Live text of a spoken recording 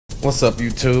What's up,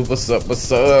 YouTube? What's up?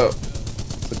 What's up?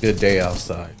 It's a good day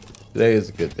outside. Today is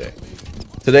a good day.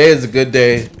 Today is a good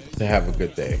day to have a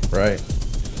good day, right?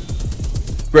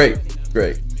 Great.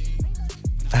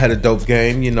 I had a dope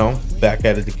game, you know, back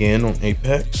at it again on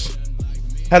Apex.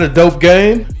 Had a dope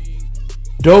game.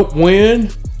 Dope win.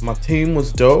 My team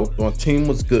was dope. My team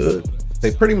was good.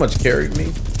 They pretty much carried me.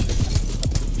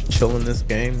 Just chilling this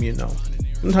game, you know.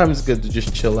 Sometimes it's good to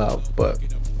just chill out, but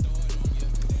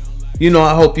you know,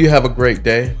 I hope you have a great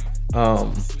day. I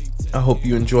hope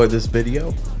you enjoy this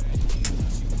video.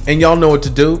 And y'all know what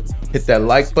to do. Hit that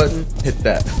like button, hit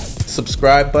that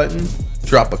subscribe button,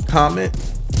 drop a comment.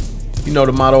 You know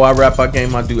the motto, I rap, I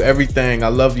game, I do everything. I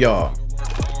love y'all.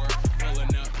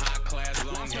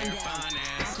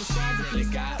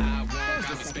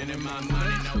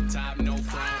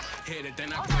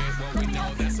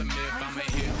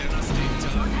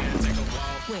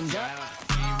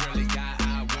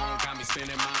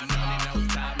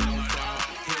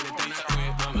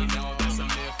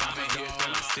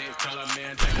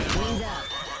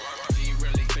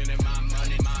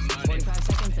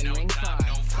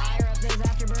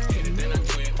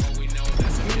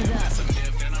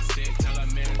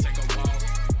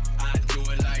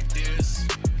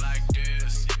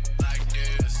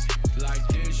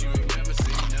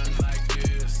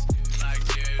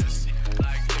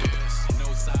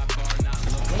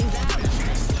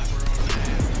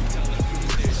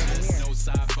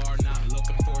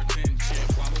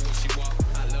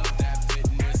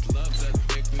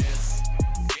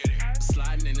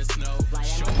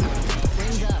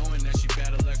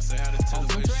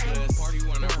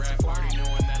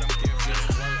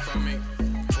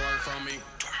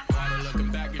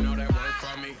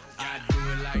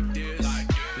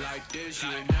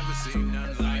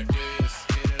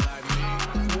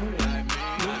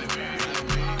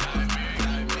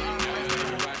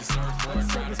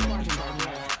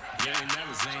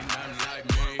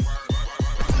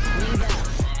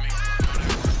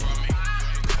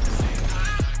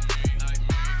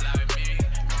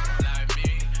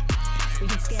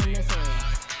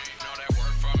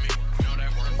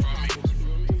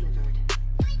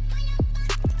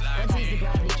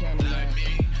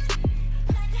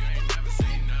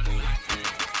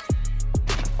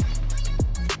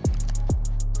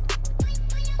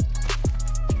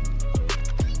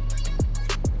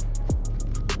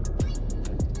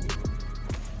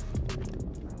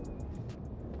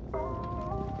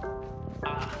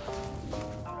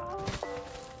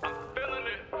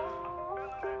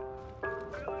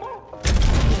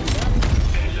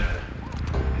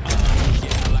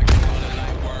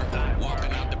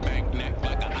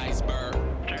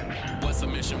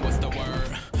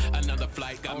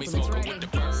 Got me smoking with the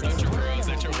birds. Ain't your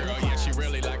girl, yeah, she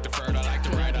really like the bird. I like to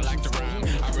write, I like to rhyme.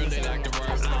 I really like the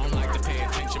words. I don't like to pay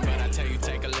attention, but I tell you,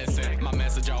 take a listen. My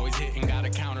message always hitting, gotta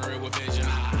counter it with vision.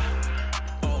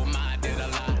 Oh my, did a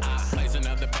lot. I place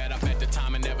another bet, I bet the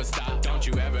time and never stop. Don't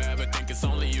you ever think it's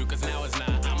only you, cause now it's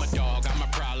not. I'm a dog, I'm a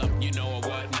problem, you know or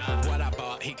what not. What I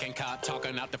bought, he can cop,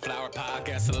 talking out the flower pot.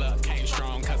 Guess the luck came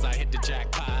strong, cause I hit the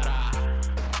jackpot.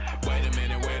 Wait a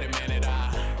minute,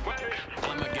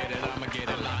 I'ma get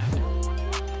it live.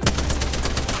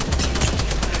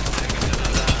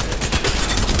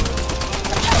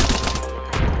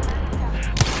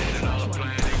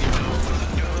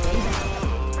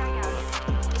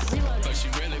 But she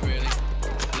really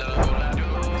love what I do.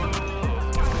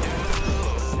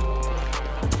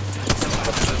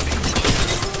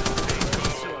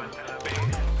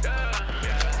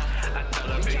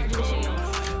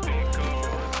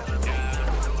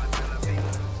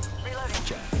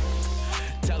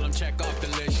 Check off the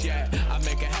list, yeah. I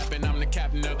make it happen, I'm the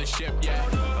captain of the ship, yeah.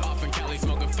 Off in Cali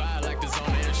smoking fire like the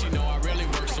zona. And she know I really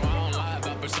work, so I don't lie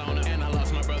about persona. And I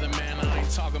lost my brother, man, I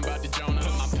ain't talking about the Jonah.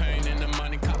 Put my pain in the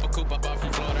money, cop a coupe up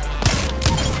from Florida.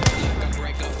 Like a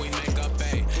breakup, we make up,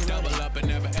 double up and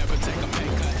never ever take a pay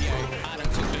cut, yeah. I done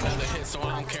cooked another hit, so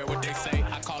I don't care what they say.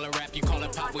 I call it rap, you call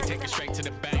it pop, we take it straight to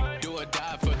the bank. Do or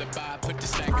die for the buy, put the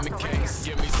stack in the case.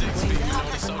 Give me 6 feet, you know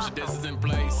the social distance in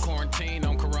place. Quarantine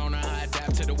on Corona, I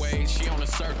adapt to the waves. She on a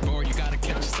surfboard, you gotta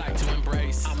catch a sight to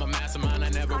embrace. I'm a mastermind, I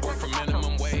never work for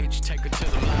minimum wage. Take her to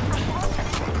the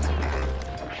line.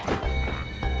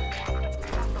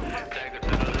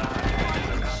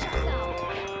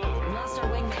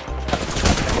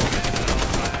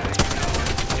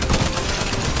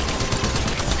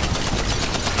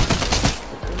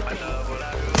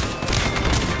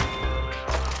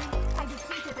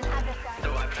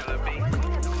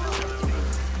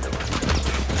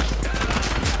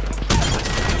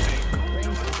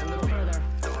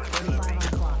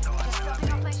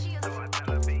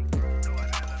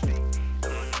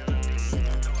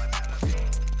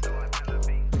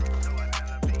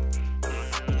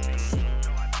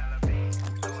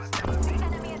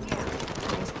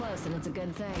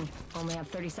 have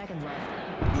 30 seconds left.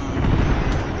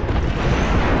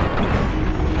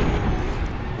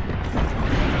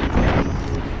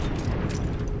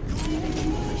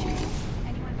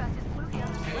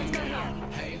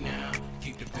 Hey now,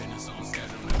 keep the business on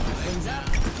schedule. Wings up.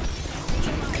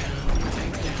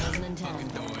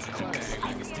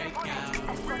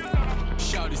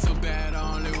 Shawty so bad,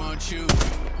 I only want you.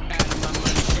 Adding my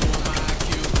money, she want my IQ.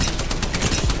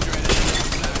 Some dread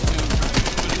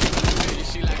and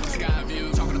she like the sky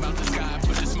view. Talking about the sky,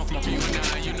 put the smoke on you and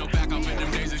I. You know, back off in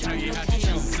them days, I show you how to choose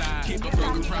a side. Keep a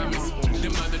broken promise.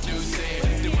 Them other dudes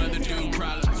said, them other dude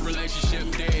problems.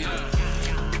 Relationship dead.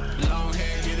 Long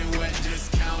hair, get it wet,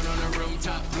 just count on the room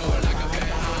top floor like a bad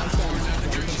high. Pour another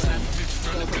drink, snap a picture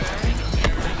from the back. In the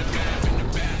mirror, in the bath, in the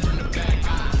bath, from the back.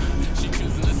 She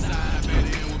choosing the side, I bet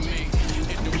it in with me.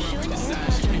 If the world could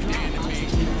decide, she picked the enemy.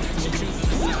 She choosing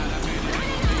the side, I bet it in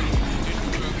with me. If the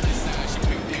world could decide, she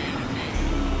picked the enemy.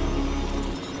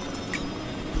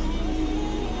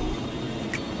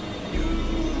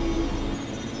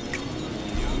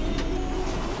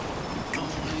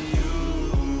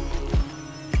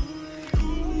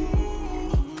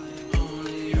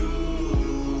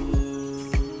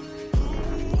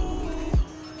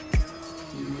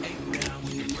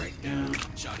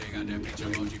 Shawty got that picture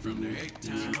emoji from the 8th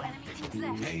time.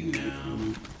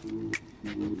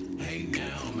 Hey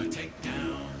now, I'ma take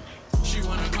down. She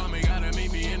wanna call me, gotta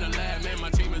meet me in the lab. Man, my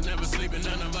team is never sleeping,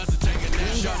 none of us are taking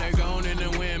that. Shawty gone in the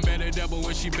wind, better double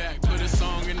when she back. Put a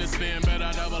song in the spin,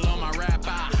 better double on my rap.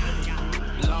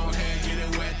 Long hair, get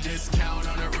it wet, discount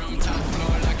on the room top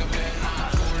floor like a bed.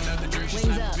 Pour another drink, she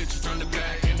snap a picture from the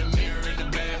back. In the mirror, in the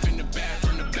bath,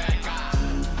 from the back.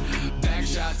 Back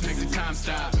shots make the time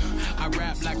stop. I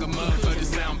rap like a mug for the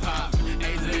sound pop.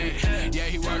 AZ, yeah,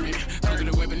 he work it. Cooking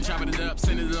the whip and chopping it up,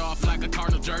 sending it off like a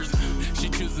Cardinal jersey. She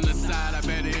choosing the side, I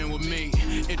bet it in with me.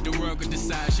 If the world could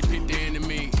decide, she picked the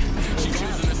enemy. She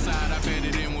choosing the side, I bet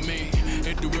it in with me.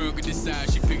 If the world could decide,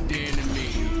 she picked the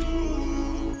enemy.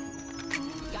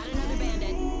 Got another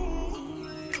bandit.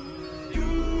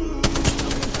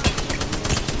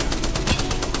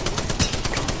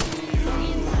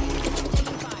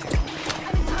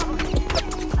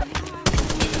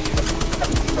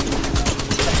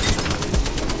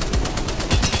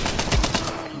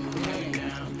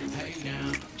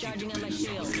 Charging on my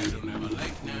shield. Schedule never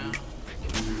late now.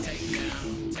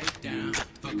 Take down.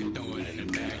 Fucking throw it in the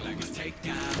bag like it's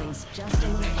takedown. It's just a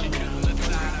little funny.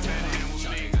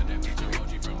 Got that picture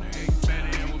emoji from the 8th.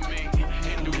 Better in with me.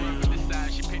 In the world with the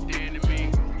side, she picked the enemy.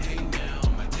 Hey now,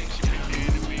 I'ma take she picked the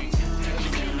enemy. She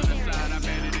came to the side, I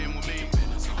bet it in with me.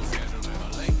 Business on schedule never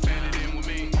late. Bet it in with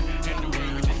me. In the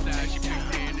world with the side, she picked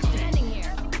the enemy. Standing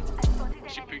here.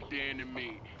 She picked the enemy.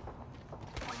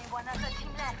 Only one other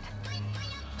team left.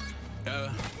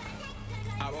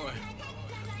 iBOY,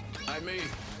 I me,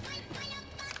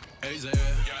 AZ,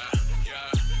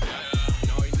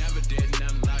 no, he never did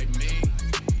nothing like me,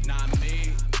 not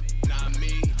me,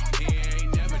 he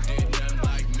ain't never did nothing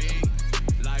like me,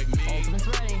 Ultimate's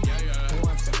ready. Who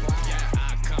wants to fly? yeah,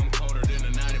 I come colder than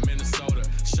a night in Minnesota,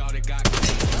 shawty got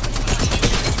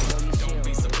don't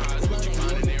be surprised what you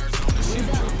find in Arizona, she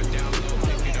drop it down low,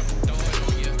 pick it up and throw it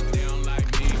on you, they don't like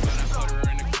me, but I put her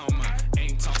in a coma,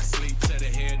 ain't talk sleep to the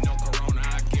head, no corona,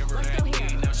 I give her that E,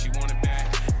 now she want it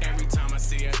back, every time I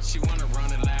see her, she wanna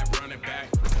run it lap,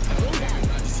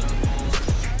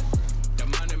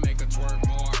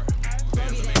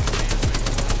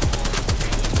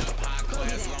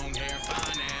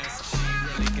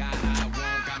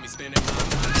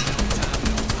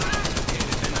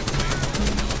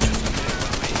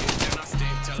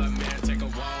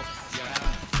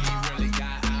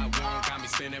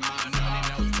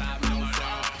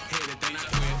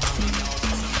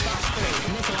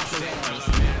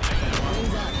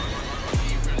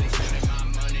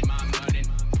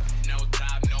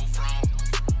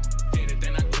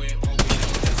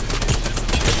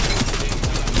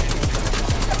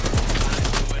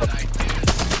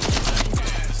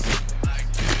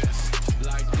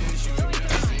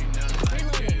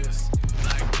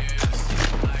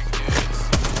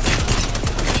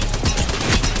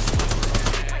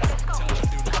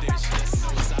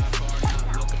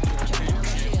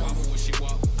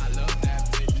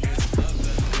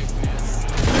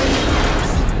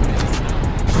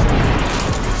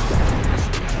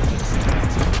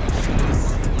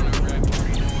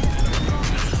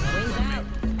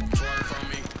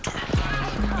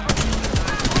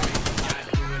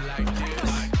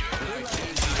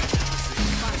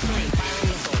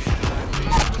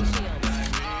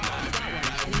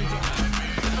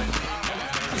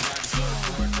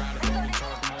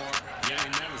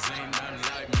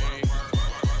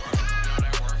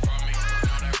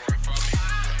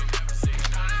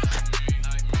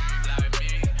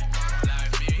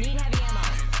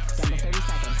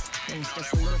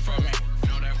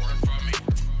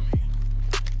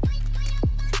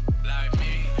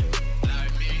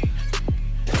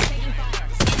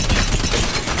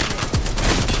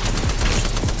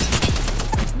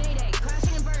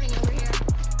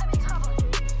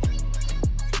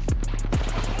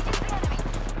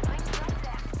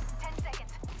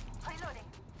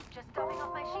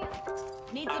 shield.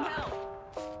 Need some help.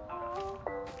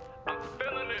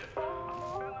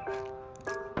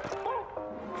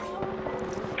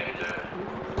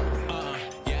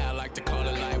 Yeah, I like to call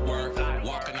it light work.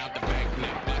 Walking out the bank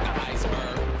neck like an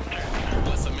iceberg.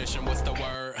 What's the mission? What's the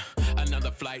word?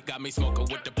 Another flight got me smoking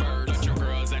with the birds. But your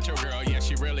girl, is that your girl? Yeah,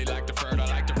 she really like